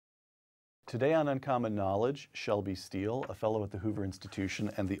Today on Uncommon Knowledge, Shelby Steele, a fellow at the Hoover Institution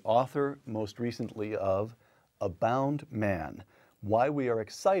and the author most recently of A Bound Man, Why We Are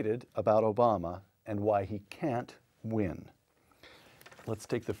Excited About Obama and Why He Can't Win. Let's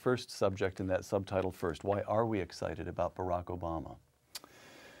take the first subject in that subtitle first. Why are we excited about Barack Obama?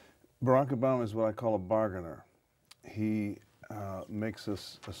 Barack Obama is what I call a bargainer. He makes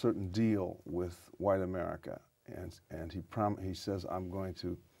us a certain deal with white America, and he says, I'm going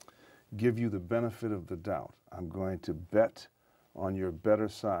to give you the benefit of the doubt. I'm going to bet on your better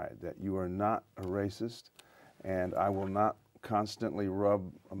side that you are not a racist, and I will not constantly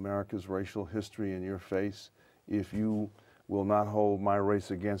rub America's racial history in your face if you will not hold my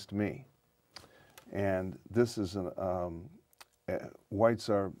race against me. And this is whites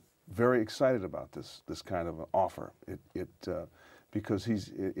are very excited about this kind of an offer. Because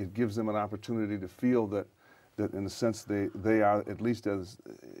it gives them an opportunity to feel that in a sense they are, at least as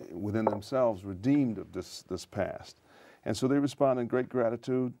within themselves, redeemed of this past. And so they respond in great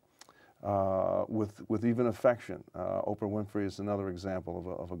gratitude, with even affection. Oprah Winfrey is another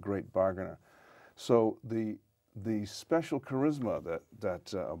example of a great bargainer. So the special charisma that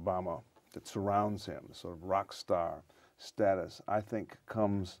Obama, that surrounds him, sort of rock star status, I think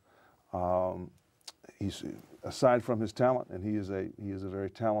comes, he's, aside from his talent, and he is a very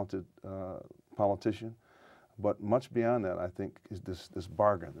talented politician, but much beyond that, I think, is this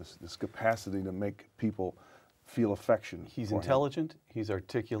bargain, this capacity to make people feel affection. He's intelligent, he's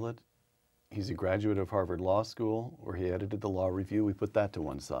articulate, he's a graduate of Harvard Law School, where he edited the Law Review. We put that to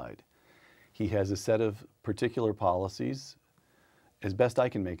one side. He has a set of particular policies. As best I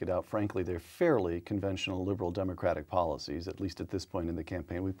can make it out, frankly, they're fairly conventional liberal democratic policies, at least at this point in the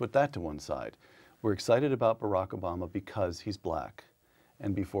campaign. We put that to one side. We're excited about Barack Obama because he's black.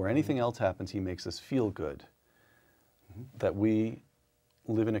 And before anything else happens, he makes us feel good that we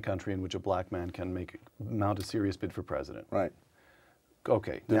live in a country in which a black man can mount a serious bid for president. Right.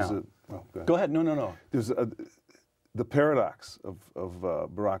 Okay, now, go ahead. No. There's the paradox of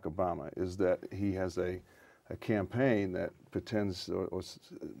Barack Obama is that he has a campaign that pretends or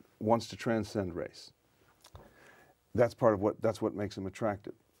wants to transcend race. That's part of that's what makes him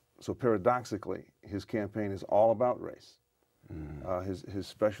attractive. So paradoxically, his campaign is all about race. His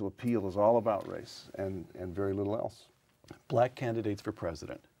special appeal is all about race and very little else. Black candidates for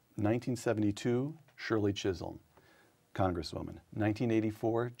president. 1972, Shirley Chisholm, Congresswoman.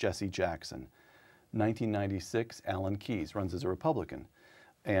 1984, Jesse Jackson. 1996, Alan Keyes, runs as a Republican.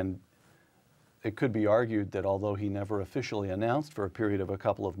 And it could be argued that although he never officially announced for a period of a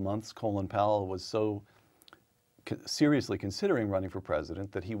couple of months, Colin Powell was so seriously considering running for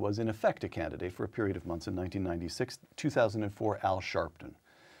president that he was in effect a candidate for a period of months in 1996, 2004, Al Sharpton.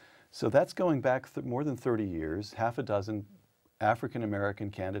 So that's going back more than 30 years, half a dozen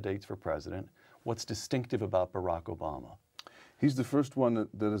African-American candidates for president. What's distinctive about Barack Obama? He's the first one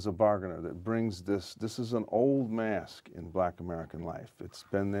that is a bargainer, that brings this is an old mask in black American life. It's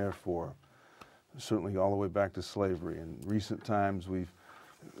been there for certainly all the way back to slavery. In recent times,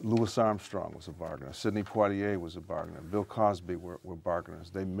 Louis Armstrong was a bargainer, Sidney Poitier was a bargainer, Bill Cosby were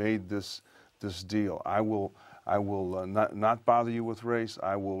bargainers. They made this deal. I will not bother you with race.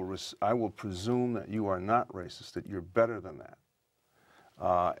 I will presume that you are not racist, that you're better than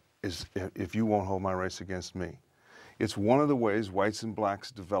that, if you won't hold my race against me. It's one of the ways whites and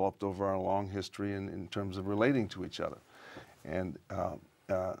blacks developed over our long history in terms of relating to each other. And,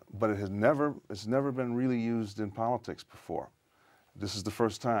 but it's never been really used in politics before. This is the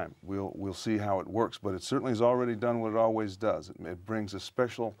first time. We'll see how it works, but it certainly has already done what it always does. It brings a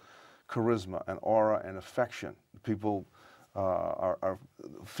special charisma and aura and affection. People, our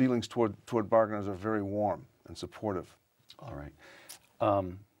feelings toward bargainers are very warm and supportive. All right.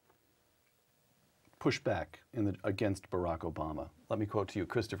 Pushback against Barack Obama. Let me quote to you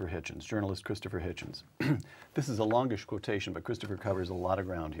Christopher Hitchens, journalist Christopher Hitchens. This is a longish quotation, but Christopher covers a lot of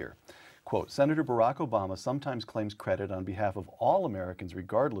ground here. Quote, Senator Barack Obama sometimes claims credit on behalf of all Americans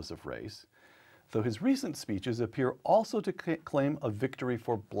regardless of race, though his recent speeches appear also to claim a victory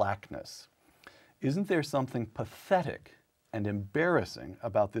for blackness. Isn't there something pathetic and embarrassing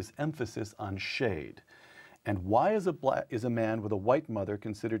about this emphasis on shade? And why is a man with a white mother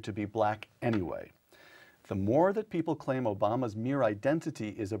considered to be black anyway? The more that people claim Obama's mere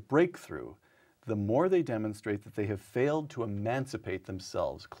identity is a breakthrough, the more they demonstrate that they have failed to emancipate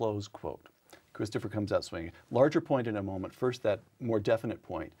themselves, close quote. Christopher comes out swinging. Larger point in a moment. First, that more definite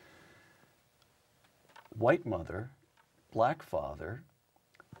point. White mother, black father,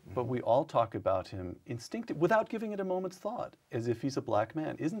 but we all talk about him instinctively, without giving it a moment's thought, as if he's a black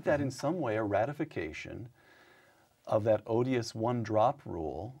man. Isn't that in some way a ratification of that odious one-drop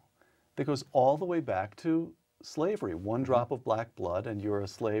rule that goes all the way back to slavery. One drop of black blood and you're a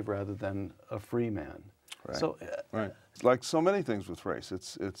slave rather than a free man. Right. So, right. Like so many things with race,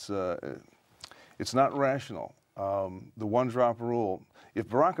 it's not rational. The one drop rule. If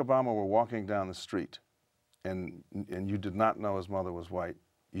Barack Obama were walking down the street, and you did not know his mother was white,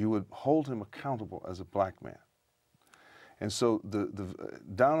 you would hold him accountable as a black man. And so the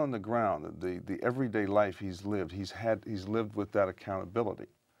down on the ground, the everyday life he's lived, he's lived with that accountability.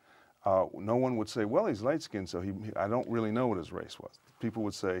 No one would say, well, he's light-skinned, so I don't really know what his race was. People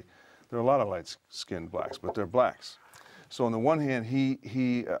would say, there are a lot of light-skinned blacks, but they're blacks. So on the one hand,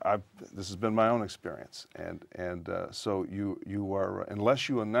 this has been my own experience, and so you are, unless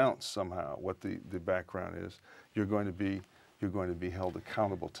you announce somehow what the background is, you're going to be held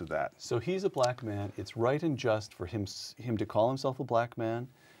accountable to that. So he's a black man. It's right and just for him to call himself a black man.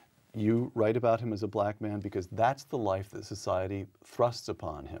 You write about him as a black man because that's the life that society thrusts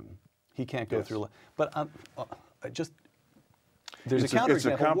upon him. He can't go through life. But there's a counterexample. It's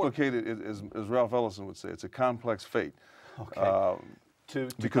a complicated, as Ralph Ellison would say, it's a complex fate. Okay.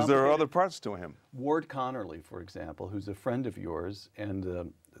 Because there are other parts to him. Ward Connerly, for example, who's a friend of yours, and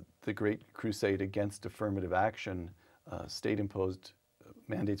the great crusade against affirmative action, state-imposed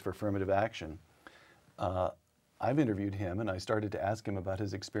mandates for affirmative action. I've interviewed him, and I started to ask him about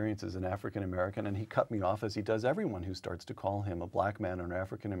his experience as an African-American, and he cut me off, as he does everyone who starts to call him a black man or an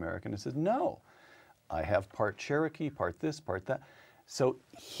African-American, and says, no, I have part Cherokee, part this, part that. So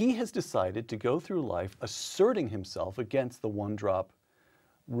he has decided to go through life asserting himself against the one-drop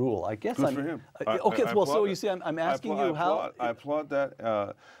rule. I guess Good for him. Okay, well, so you see, I'm asking you how... I applaud that.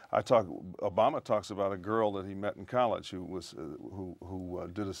 Obama talks about a girl that he met in college who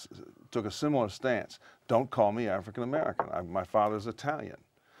took a similar stance. Don't call me African American. My father's Italian.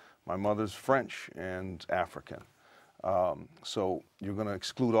 My mother's French and African. So you're going to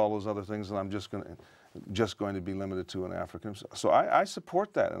exclude all those other things, and I'm just going to be limited to an African. So I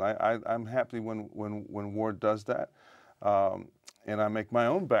support that, and I'm happy when Ward does that. And I make my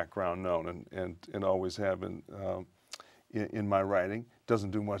own background known, and always have in my writing.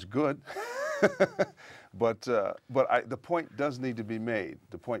 Doesn't do much good, but the point does need to be made.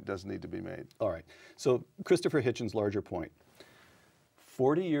 The point does need to be made. All right. So Christopher Hitchens' larger point.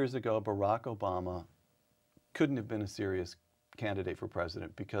 40 years ago, Barack Obama couldn't have been a serious candidate for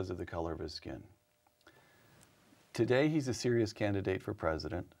president because of the color of his skin. Today, he's a serious candidate for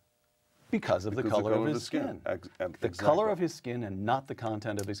president because of the color of his skin. The color of his skin and not the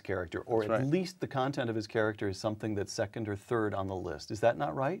content of his character, or at least the content of his character is something that's second or third on the list. Is that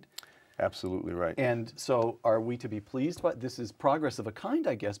not right? Absolutely right. And so are we to be pleased by this? Is progress of a kind,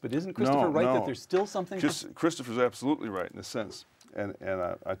 I guess, but isn't Christopher right that there's still something? Christopher's absolutely right in a sense, and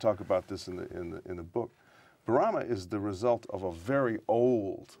I talk about this in the book. Barama is the result of a very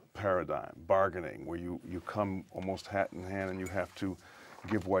old paradigm, bargaining, where you come almost hat in hand and you have to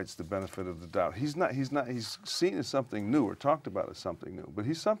give whites the benefit of the doubt. He's seen as something new or talked about as something new, but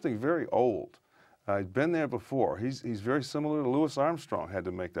he's something very old. He'd been there before. He's very similar to Louis Armstrong, had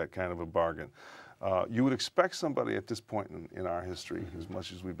to make that kind of a bargain. You would expect somebody at this point in our history, as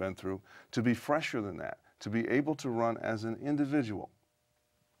much as we've been through, to be fresher than that, to be able to run as an individual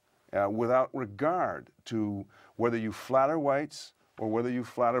without regard to whether you flatter whites or whether you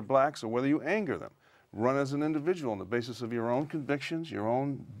flatter blacks or whether you anger them. Run as an individual on the basis of your own convictions, your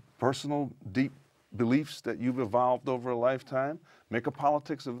own personal deep beliefs that you've evolved over a lifetime. Make a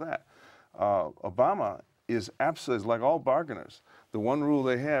politics of that. Obama is absolutely, like all bargainers, the one rule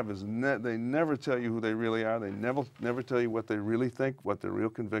they have is they never tell you who they really are. They never tell you what they really think, what their real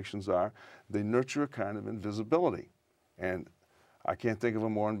convictions are. They nurture a kind of invisibility. And I can't think of a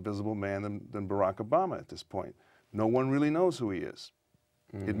more invisible man than Barack Obama at this point. No one really knows who he is.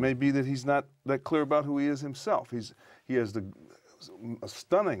 It may be that he's not that clear about who he is himself. He has a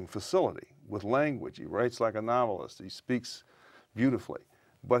stunning facility with language. He writes like a novelist. He speaks beautifully.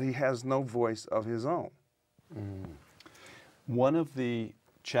 But he has no voice of his own. One of the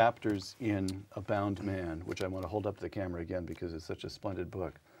chapters in A Bound Man, which I want to hold up to the camera again because it's such a splendid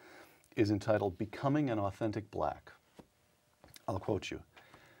book, is entitled Becoming an Authentic Black. I'll quote you.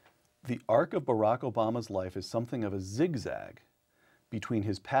 The arc of Barack Obama's life is something of a zigzag between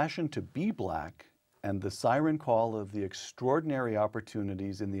his passion to be black and the siren call of the extraordinary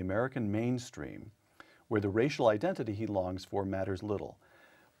opportunities in the American mainstream, where the racial identity he longs for matters little.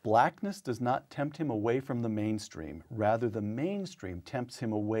 Blackness does not tempt him away from the mainstream. Rather, the mainstream tempts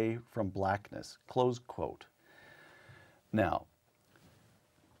him away from blackness. Close quote. Now,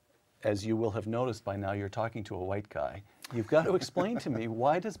 as you will have noticed by now, you're talking to a white guy. You've got to explain to me,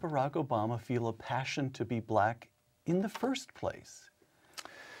 why does Barack Obama feel a passion to be black in the first place?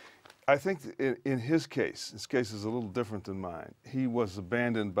 I think in his case is a little different than mine. He was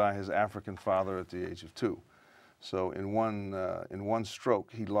abandoned by his African father at the age of 2. So in one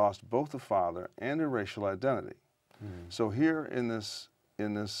stroke, he lost both a father and a racial identity. So here in this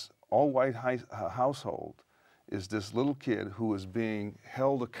all-white household is this little kid who is being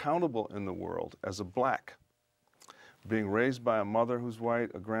held accountable in the world as a black, being raised by a mother who's white,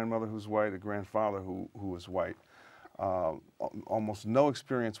 a grandmother who's white, a grandfather who is white. Almost no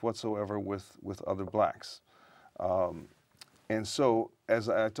experience whatsoever with other blacks. And so, as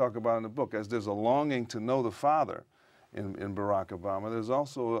I talk about in the book, as there's a longing to know the father in Barack Obama, there's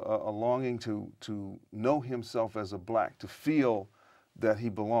also a longing to know himself as a black, to feel that he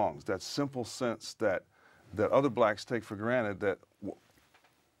belongs, that simple sense that other blacks take for granted, that,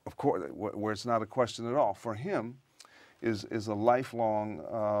 of course, where it's not a question at all. For him, is a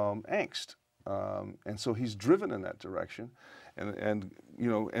lifelong angst. And so he's driven in that direction, and you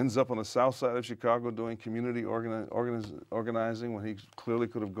know, ends up on the south side of Chicago doing community organizing when he clearly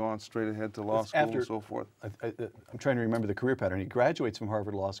could have gone straight ahead to law school and so forth. I'm trying to remember the career pattern. He graduates from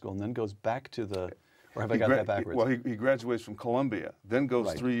Harvard Law School and then goes back to the, or have I got that backwards? Well, he graduates from Columbia, then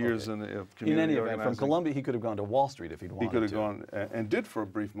goes 3 years in community organizing. In any event, from Columbia, he could have gone to Wall Street if he'd wanted to. He could have gone, and did for a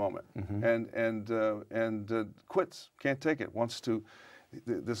brief moment, and quits, can't take it, wants to.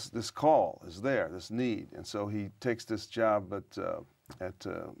 This call is there, this need, and so he takes this job at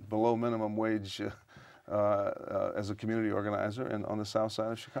below minimum wage as a community organizer and on the south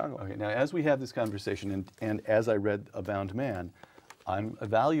side of Chicago. Okay, now as we have this conversation, and as I read A Bound Man, I'm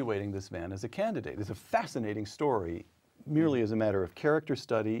evaluating this man as a candidate. It's a fascinating story, merely as a matter of character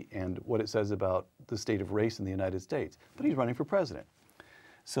study and what it says about the state of race in the United States. But he's running for president.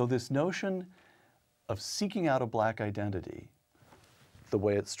 So this notion of seeking out a black identity, the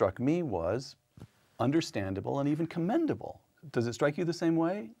way it struck me was understandable and even commendable. Does it strike you the same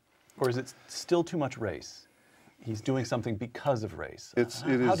way? Or is it still too much race? He's doing something because of race.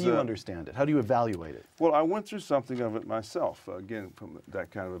 How do you understand it? How do you evaluate it? Well, I went through something of it myself. Again, from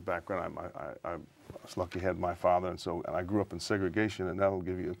that kind of a background, I was lucky I had my father, and I grew up in segregation, and that'll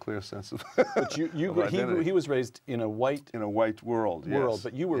give you a clear sense of. But he was raised in a white world. Yes.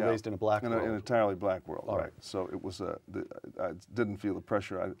 But you were raised in a black world. In an entirely black world, All right? So it was I didn't feel the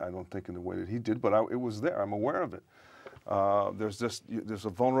pressure. I don't think in the way that he did, but it was there. I'm aware of it. There's a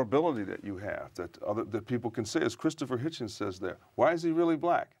vulnerability that you have that people can say, as Christopher Hitchens says there. Why is he really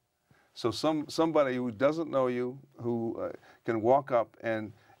black? So somebody who doesn't know you, who can walk up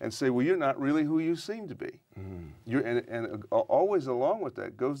and say, well, you're not really who you seem to be. And always along with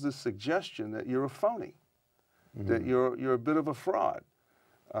that goes this suggestion that you're a phony, that you're a bit of a fraud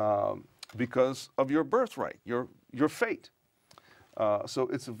because of your birthright, your fate. So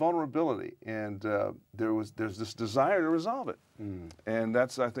it's a vulnerability, and there's this desire to resolve it, and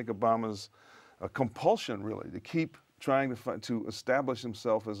that's, I think, Obama's compulsion, really, to keep trying to establish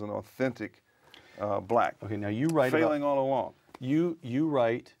himself as an authentic black. Okay, now you write failing all along. You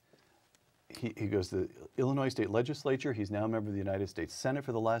write. He goes to the Illinois State Legislature. He's now a member of the United States Senate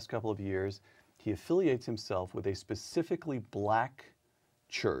for the last couple of years. He affiliates himself with a specifically black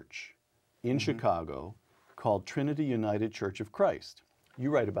church in Chicago called Trinity United Church of Christ. You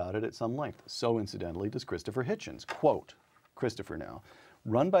write about it at some length. So incidentally does Christopher Hitchens. Quote, Christopher now,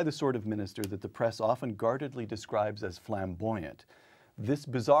 run by the sort of minister that the press often guardedly describes as flamboyant. This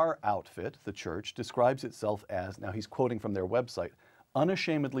bizarre outfit, the church, describes itself as, now he's quoting from their website,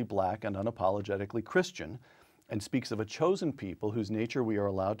 unashamedly black and unapologetically Christian, and speaks of a chosen people whose nature we are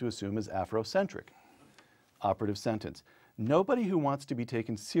allowed to assume is Afrocentric. Operative sentence. Nobody who wants to be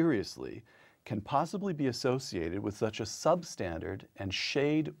taken seriously can possibly be associated with such a substandard and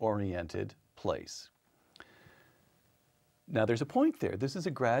shade-oriented place. Now, there's a point there. This is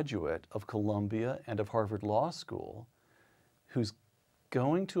a graduate of Columbia and of Harvard Law School who's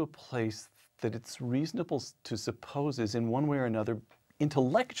going to a place that it's reasonable to suppose is in one way or another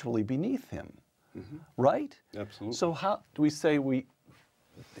intellectually beneath him, right? Absolutely. So how do we say we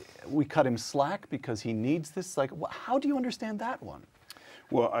cut him slack because he needs this? Like, how do you understand that one?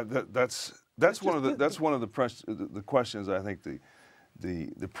 Well, that's one of the questions I think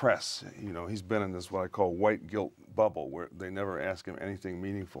the press, you know, he's been in this what I call white guilt bubble where they never ask him anything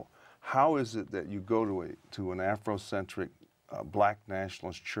meaningful. How is it that you go to an Afrocentric black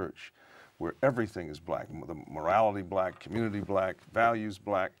nationalist church where everything is black, the morality black, community black, values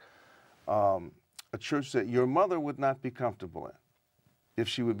black, a church that your mother would not be comfortable in if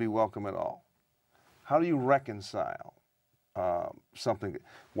she would be welcome at all? How do you reconcile something?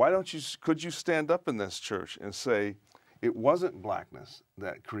 Could you stand up in this church and say, it wasn't blackness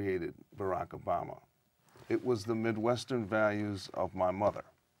that created Barack Obama. It was the Midwestern values of my mother.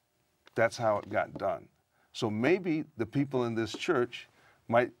 That's how it got done. So maybe the people in this church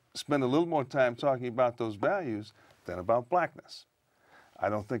might spend a little more time talking about those values than about blackness. I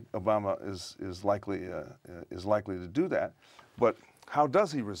don't think Obama is likely to do that, but how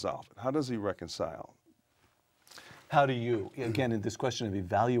does he resolve it? How does he reconcile? How do you, again, in this question of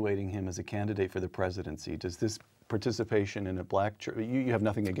evaluating him as a candidate for the presidency, does this participation in a black church, you have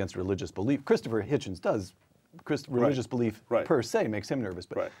nothing against religious belief. Christopher Hitchens does. Religious belief per se makes him nervous,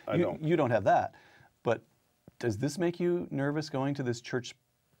 but you don't have that. But does this make you nervous going to this church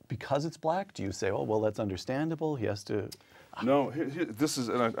because it's black? Do you say, oh, well, that's understandable, he has to... No, this is,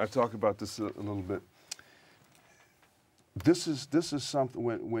 and I talk about this a little bit. This is something,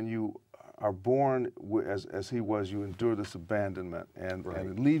 when you are born as he was, you endure this abandonment, and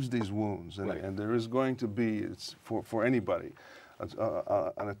it leaves these wounds, and there is going to be, it's for anybody,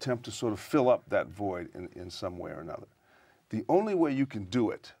 an attempt to sort of fill up that void in some way or another. The only way you can do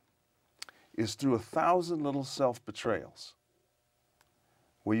it is through 1,000 little self-betrayals,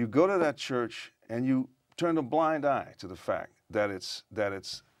 where you go to that church and you turn a blind eye to the fact that it's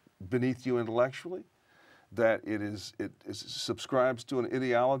beneath you intellectually, that it subscribes to an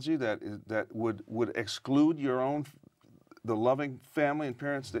ideology that would exclude the loving family and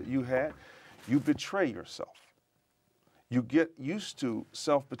parents that you had. You betray yourself. You get used to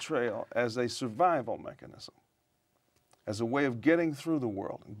self-betrayal as a survival mechanism, as a way of getting through the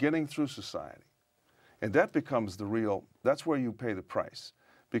world, getting through society. And that becomes that's where you pay the price.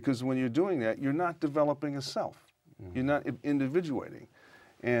 Because when you're doing that, you're not developing a self. You're not individuating.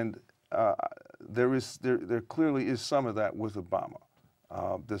 And there clearly is some of that with Obama,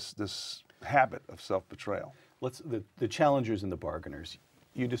 this habit of self-betrayal. The challengers and the bargainers,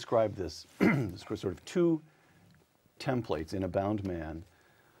 you describe this, this sort of two templates in a bound man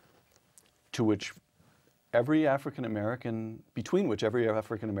between which every African American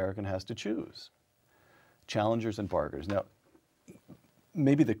has to choose. Challengers and bargainers. Now,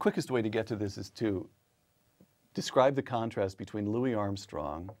 maybe the quickest way to get to this is to describe the contrast between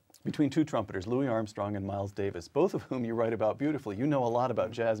between two trumpeters, Louis Armstrong and Miles Davis, both of whom you write about beautifully. You know a lot about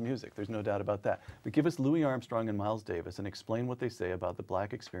jazz music, there's no doubt about that. But give us Louis Armstrong and Miles Davis and explain what they say about the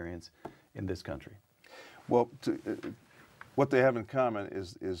black experience in this country. Well, what they have in common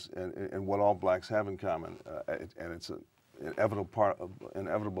and what all blacks have in common, and it's an inevitable part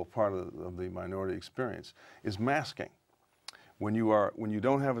of the minority experience, is masking. When you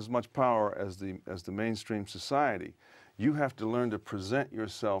don't have as much power as the mainstream society, you have to learn to present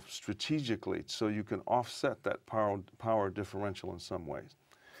yourself strategically so you can offset that power differential in some ways.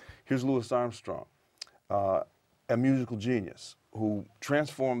 Here's Louis Armstrong, a musical genius who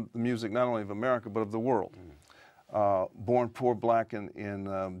transformed the music not only of America but of the world. Born poor black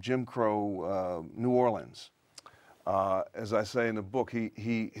in Jim Crow, New Orleans. As I say in the book,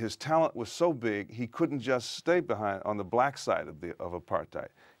 his talent was so big he couldn't just stay behind on the black side of apartheid.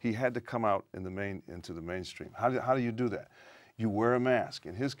 He had to come out into the mainstream. How do you do that? You wear a mask.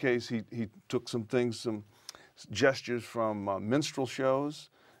 In his case, he took some gestures from minstrel shows.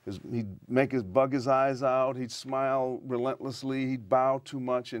 He'd bug his eyes out. He'd smile relentlessly. He'd bow too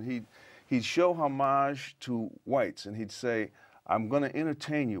much, and he'd show homage to whites, and he'd say, "I'm going to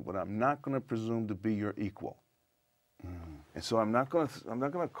entertain you, but I'm not going to presume to be your equal." And so I'm not going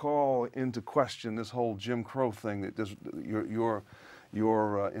to call into question this whole Jim Crow thing. That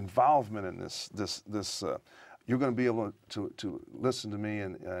your involvement in this you're going to be able to listen to me,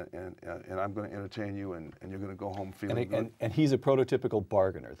 and I'm going to entertain you, and you're going to go home feeling good. And he's a prototypical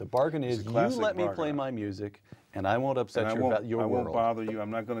bargainer. The bargain is, you let me play my music, and I won't upset your world. I won't bother you. I'm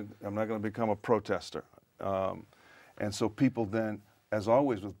not going to become a protester. And so people then, as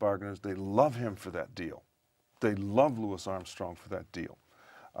always with bargainers, they love him for that deal. They love Louis Armstrong for that deal,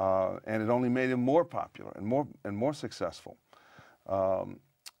 and it only made him more popular and more successful.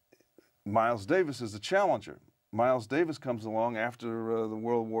 Miles Davis is the challenger. Miles Davis comes along after the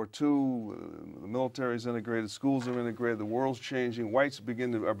World War II. The military's integrated, schools are integrated, the world's changing. Whites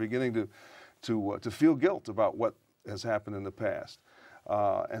are beginning to feel guilt about what has happened in the past,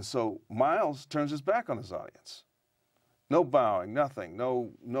 and so Miles turns his back on his audience. No bowing, nothing,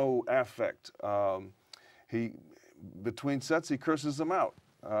 no affect. Between sets, he curses them out,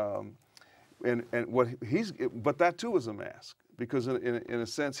 but that too is a mask, because in a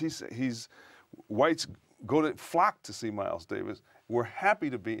sense whites flock to see Miles Davis. We're happy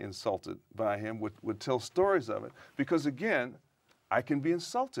to be insulted by him. Would tell stories of it, because again, I can be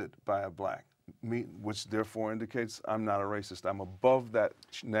insulted by a black, which therefore indicates I'm not a racist. I'm above that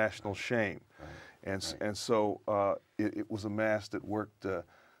national shame, and so it was a mask that worked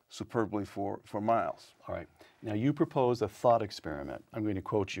superbly for miles. All right. Now you propose a thought experiment. I'm going to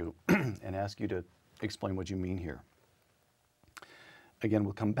quote you and ask you to explain what you mean here. Again,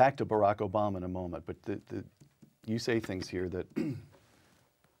 we'll come back to Barack Obama in a moment, but you say things here that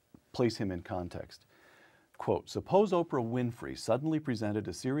place him in context. Quote, suppose Oprah Winfrey suddenly presented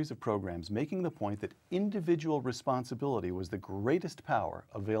a series of programs making the point that individual responsibility was the greatest power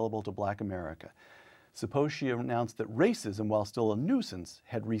available to Black America. Suppose she announced that racism, while still a nuisance,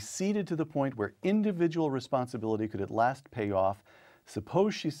 had receded to the point where individual responsibility could at last pay off.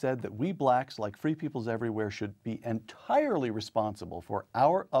 Suppose she said that we blacks, like free peoples everywhere, should be entirely responsible for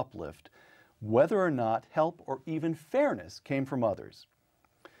our uplift, whether or not help or even fairness came from others.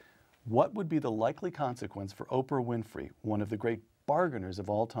 What would be the likely consequence for Oprah Winfrey, one of the great bargainers of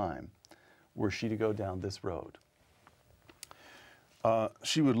all time, were she to go down this road?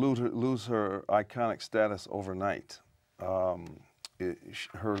 She would lose her iconic status overnight. Her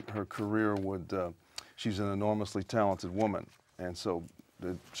career would, she's an enormously talented woman, and so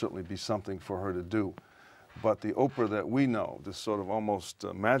there'd certainly be something for her to do. But the Oprah that we know, this sort of almost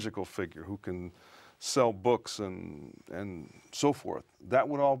magical figure who can sell books and so forth, that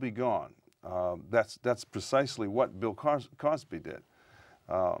would all be gone. That's precisely what Bill Cosby did.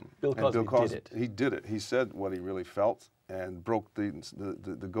 Bill Cosby did it. He did it. He said what he really felt and broke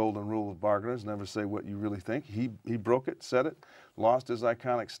the golden rule of bargainers, never say what you really think. He broke it, said it, lost his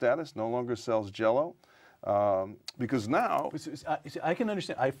iconic status, no longer sells Jell-O. Because now... I can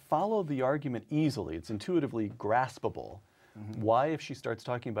understand. I follow the argument easily. It's intuitively graspable. Why, if she starts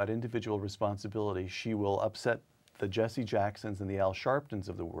talking about individual responsibility, she will upset the Jesse Jacksons and the Al Sharptons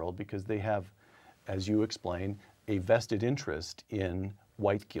of the world because they have, as you explain, a vested interest in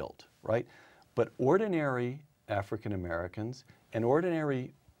white guilt, right? But ordinary African Americans and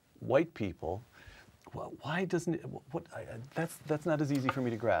ordinary white people, well, why doesn't it, that's not as easy for me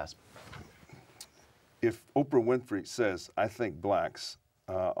to grasp. If Oprah Winfrey says, I think blacks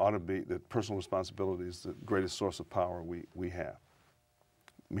ought to be, that personal responsibility is the greatest source of power we have,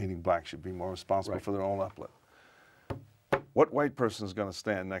 meaning blacks should be more responsible for their own uplift. What white person is going to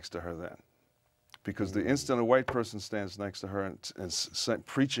stand next to her then? Because the instant a white person stands next to her and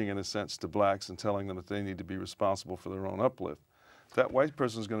preaching, in a sense, to blacks and telling them that they need to be responsible for their own uplift, that white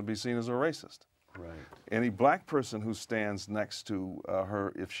person is going to be seen as a racist. Right. Any black person who stands next to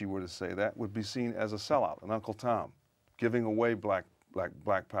her, if she were to say that, would be seen as a sellout, an Uncle Tom, giving away black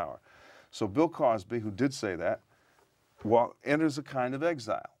power. So Bill Cosby, who did say that, enters a kind of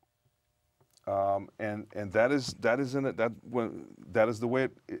exile. And that is the way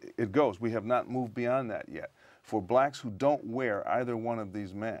it goes. We have not moved beyond that yet. For blacks who don't wear either one of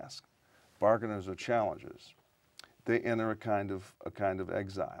these masks, bargainers or challengers, they enter a kind of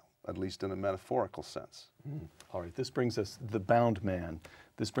exile, at least in a metaphorical sense. All right, this brings us, the bound man.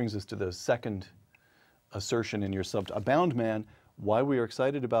 This brings us to the second assertion in your a bound man, why we are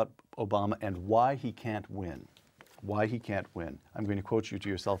excited about Obama and why he can't win. Why he can't win. I'm going to quote you to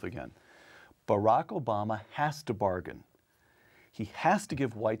yourself again. Barack Obama has to bargain. He has to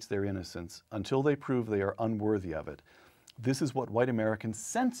give whites their innocence until they prove they are unworthy of it. This is what white Americans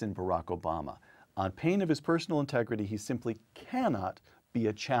sense in Barack Obama. On pain of his personal integrity, he simply cannot be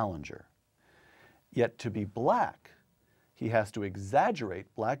a challenger. Yet to be black, he has to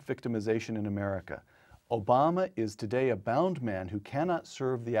exaggerate black victimization in America. Obama is today a bound man who cannot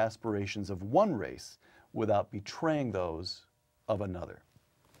serve the aspirations of one race without betraying those of another.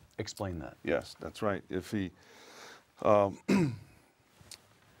 Explain that. Yes, that's right. If he, the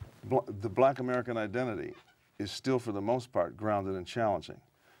black American identity is still, for the most part, grounded in challenging.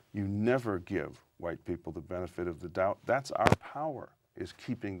 You never give white people the benefit of the doubt. That's our power, is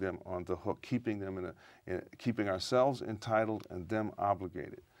keeping them on the hook, keeping them keeping ourselves entitled and them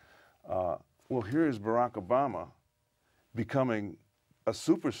obligated. Well, here is Barack Obama becoming a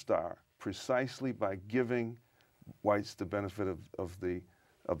superstar precisely by giving whites the benefit of the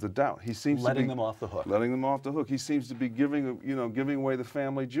doubt. He seems letting to be them off the hook. Letting them off the hook. He seems to be giving away the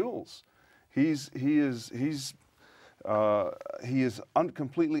family jewels. He is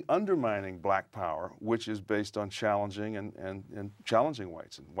completely undermining black power, which is based on challenging and challenging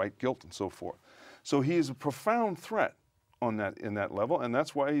whites and white guilt and so forth. So he is a profound threat in that level, and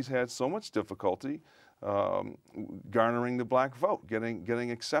that's why he's had so much difficulty garnering the black vote,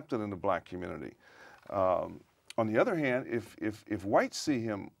 getting accepted in the black community. On the other hand, if whites see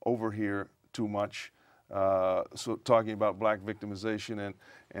him over here too much, so talking about black victimization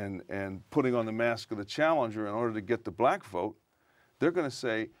and putting on the mask of the challenger in order to get the black vote, they're going to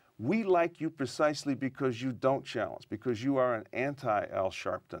say, we like you precisely because you don't challenge, because you are an anti-Al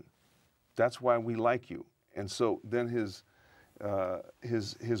Sharpton. That's why we like you. And so then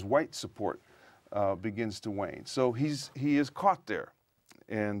his white support begins to wane. So he is caught there,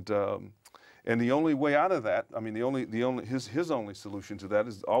 and the only way out of that, I mean, his only solution to that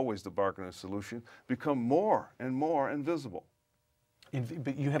is always the Barkener solution: become more and more invisible.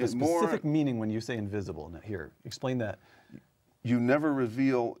 But you have a specific meaning when you say invisible. Now, here, explain that. You never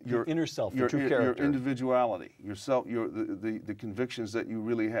reveal your inner self, your true character, your individuality, yourself, the convictions that you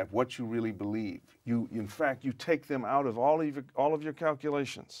really have, what you really believe. In fact, you take them out of all of your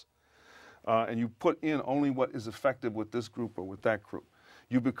calculations, and you put in only what is effective with this group or with that group.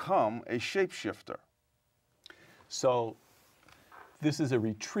 You become a shapeshifter. So, this is a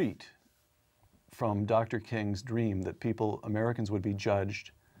retreat from Dr. King's dream that Americans would be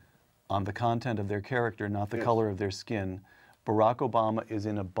judged on the content of their character, not the color of their skin. Barack Obama is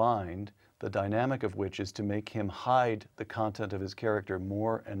in a bind, the dynamic of which is to make him hide the content of his character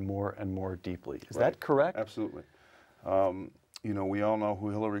more and more and more deeply. Is that correct? Absolutely. You know, we all know who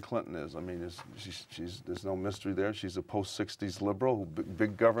Hillary Clinton is. I mean, there's no mystery there. She's a post-60s liberal,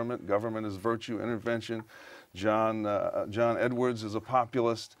 big government. Government is virtue, intervention. John Edwards is a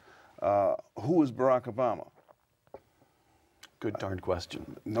populist. Who is Barack Obama? Good darn question.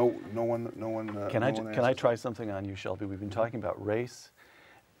 No one. Can I try something on you, Shelby? We've been talking about race,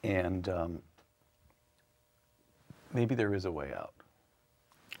 and maybe there is a way out.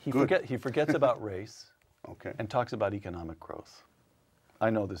 He forgets about race, and talks about economic growth.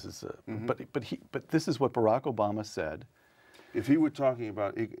 I know this is, but this is what Barack Obama said. If he were talking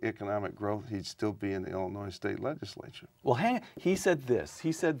about economic growth, he'd still be in the Illinois state legislature. Well, he said this.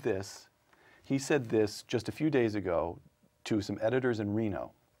 He said this just a few days ago to some editors in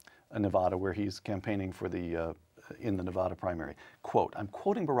Reno, Nevada, where he's campaigning for in the Nevada primary. Quote, I'm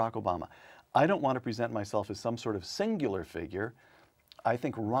quoting Barack Obama. I don't want to present myself as some sort of singular figure. I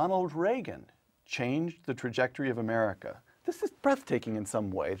think Ronald Reagan changed the trajectory of America. This is breathtaking in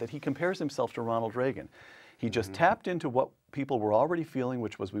some way that he compares himself to Ronald Reagan. He just tapped into what people were already feeling,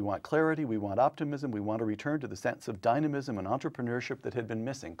 which was we want clarity, we want optimism, we want to return to the sense of dynamism and entrepreneurship that had been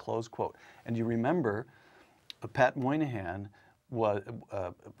missing, close quote. And you remember Pat Moynihan wrote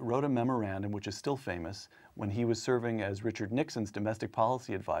a memorandum, which is still famous, when he was serving as Richard Nixon's domestic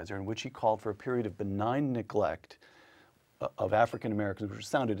policy advisor, in which he called for a period of benign neglect of African Americans, which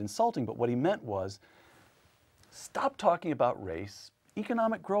sounded insulting, but what he meant was, stop talking about race,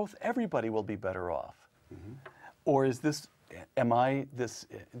 economic growth, everybody will be better off. Or is this, am I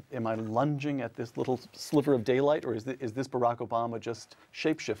lunging at this little sliver of daylight, or is this Barack Obama just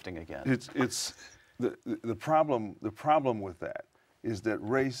shape-shifting again? It's the problem with that is that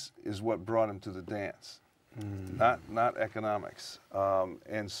race is what brought him to the dance, not economics,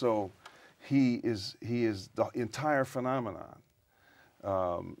 and so he is the entire phenomenon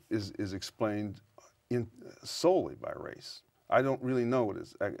is explained solely by race. I don't really know what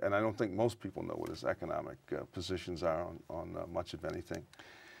his, and I don't think most people know what his economic positions are on much of anything.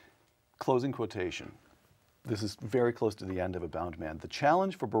 Closing quotation. This is very close to the end of A Bound Man. The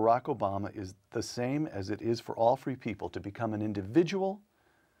challenge for Barack Obama is the same as it is for all free people, to become an individual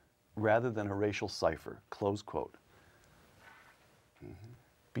rather than a racial cipher. Close quote.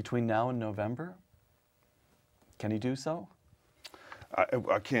 Between now and November, can he do so?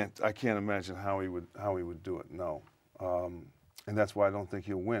 I can't imagine how he would do it. No. And that's why I don't think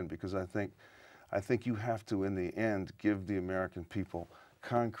he'll win, because I think you have to, in the end, give the American people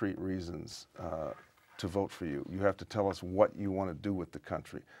concrete reasons to vote for you. You have to tell us what you want to do with the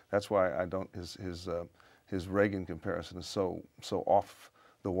country. That's why I don't. His Reagan comparison is so off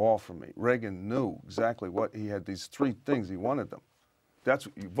the wall for me. Reagan knew exactly what he had. These three things he wanted them. That's,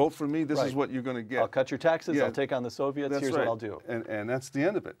 you vote for me. This is what you're going to get. I'll cut your taxes. I'll take on the Soviets. Here's what I'll do. And that's the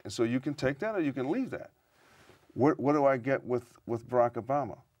end of it. And so you can take that or you can leave that. What do I get with Barack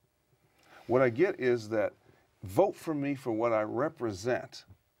Obama? What I get is that vote for me for what I represent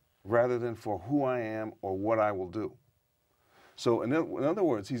rather than for who I am or what I will do. So in other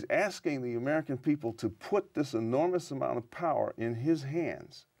words, he's asking the American people to put this enormous amount of power in his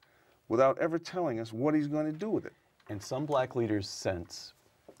hands without ever telling us what he's going to do with it. And some black leaders sense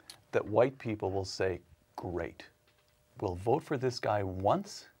that white people will say, great, we'll vote for this guy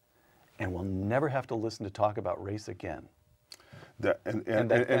once and we'll never have to listen to talk about race again. And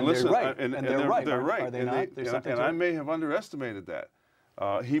listen, they're right. And they're right. They're right. Are they not? And I may have underestimated that.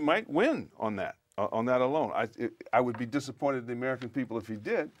 He might win on that alone. I would be disappointed in the American people if he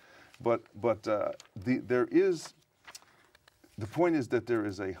did, but the point is that there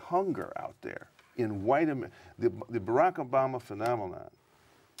is a hunger out there in white America. The Barack Obama phenomenon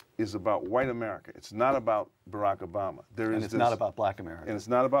is about white America. It's not about Barack Obama. And it's not about black America. And it's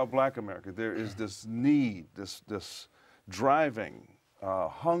not about black America. There is this need, this driving,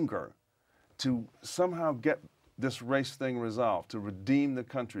 hunger to somehow get this race thing resolved, to redeem the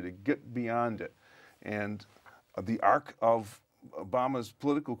country, to get beyond it. And the arc of Obama's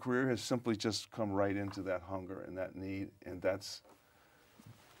political career has simply just come right into that hunger and that need, and that's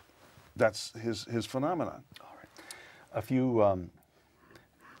his phenomenon. All right. A few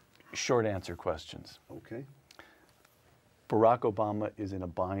short answer questions. Okay. Barack Obama is in a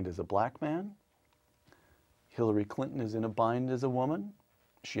bind as a black man. Hillary Clinton is in a bind as a woman.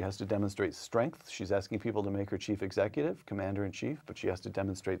 She has to demonstrate strength. She's asking people to make her chief executive, commander-in-chief, but she has to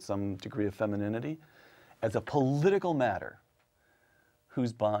demonstrate some degree of femininity. As a political matter,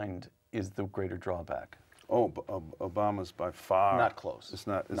 whose bind is the greater drawback? Oh, Obama's by far. Not close. It's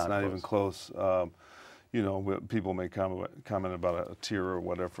not even close. You know, people may comment about a tear or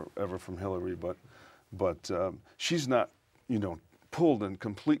whatever from Hillary, but she's not, you know, pulled in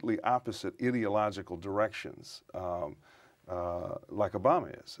completely opposite ideological directions like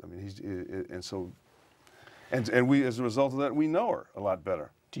Obama is. I mean, and we, as a result of that, we know her a lot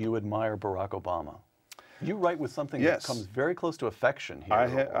better. Do you admire Barack Obama? You write with something Yes. that comes very close to affection here.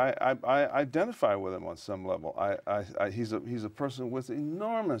 I identify with him on some level. He's a person with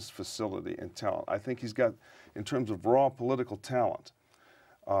enormous facility and talent. I think he's got, in terms of raw political talent,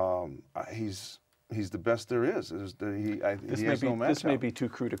 he's the best there is. He has no match. This may be too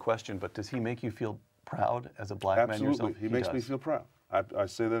crude a question, but does he make you feel proud as a black man yourself? Absolutely. He makes me feel proud. I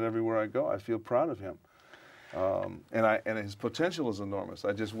say that everywhere I go. I feel proud of him. And his potential is enormous.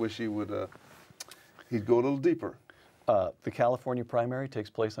 I just wish he would he'd go a little deeper. The California primary takes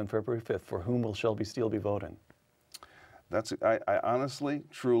place on February 5th. For whom will Shelby Steele be voting? I honestly,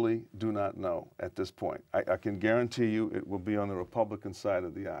 truly do not know at this point. I can guarantee you it will be on the Republican side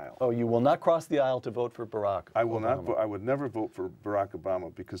of the aisle. Oh, you will not cross the aisle to vote for Barack I will Obama. not. I would never vote for Barack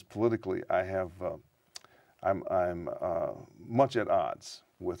Obama because politically I have, I'm much at odds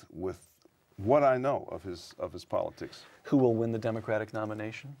with what I know of his politics. Who will win the Democratic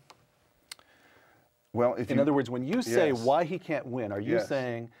nomination? Well, in other words, when you say Yes. why he can't win, are you Yes.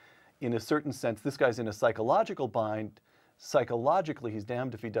 saying, in a certain sense, this guy's in a psychological bind? Psychologically, he's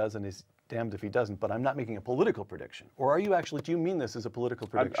damned if he does and he's damned if he doesn't, but I'm not making a political prediction. Or are you actually, do you mean this as a political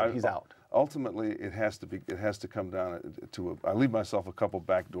prediction? He's out. Ultimately, it has to come down to I leave myself a couple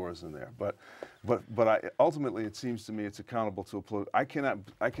back doors in there, but ultimately it seems to me it's accountable to a political. I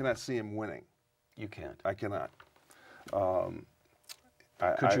cannot see him winning. You can't. I cannot.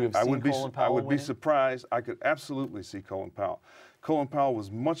 Could you have seen Colin Powell I would be winning? surprised. I could absolutely see Colin Powell. Colin Powell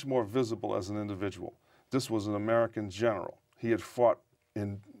was much more visible as an individual. This was an American general. He had fought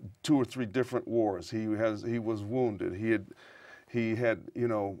in 2 or 3 different wars. He was wounded. He had you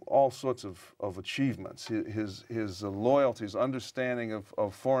know all sorts of achievements. His loyalty, his understanding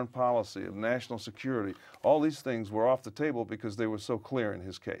of foreign policy, of national security, all these things were off the table because they were so clear in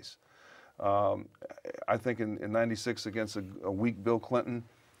his case. I think in '96 against a weak Bill Clinton,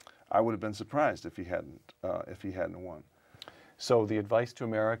 I would have been surprised if he hadn't won. So the advice to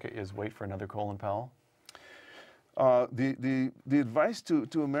America is wait for another Colin Powell? The advice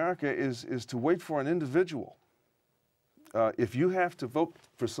to America is to wait for an individual. If you have to vote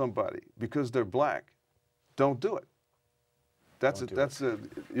for somebody because they're black, don't do it.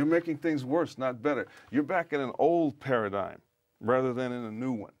 You're making things worse, not better. You're back in an old paradigm rather than in a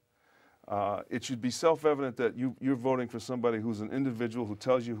new one. It should be self-evident that you're voting for somebody who's an individual who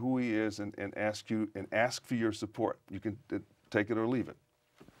tells you who he is and ask for your support. You can take it or leave it.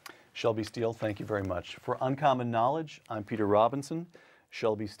 Shelby Steele, thank you very much. For Uncommon Knowledge, I'm Peter Robinson.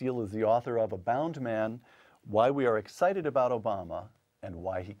 Shelby Steele is the author of A Bound Man, Why We Are Excited About Obama and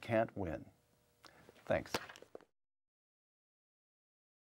Why He Can't Win. Thanks.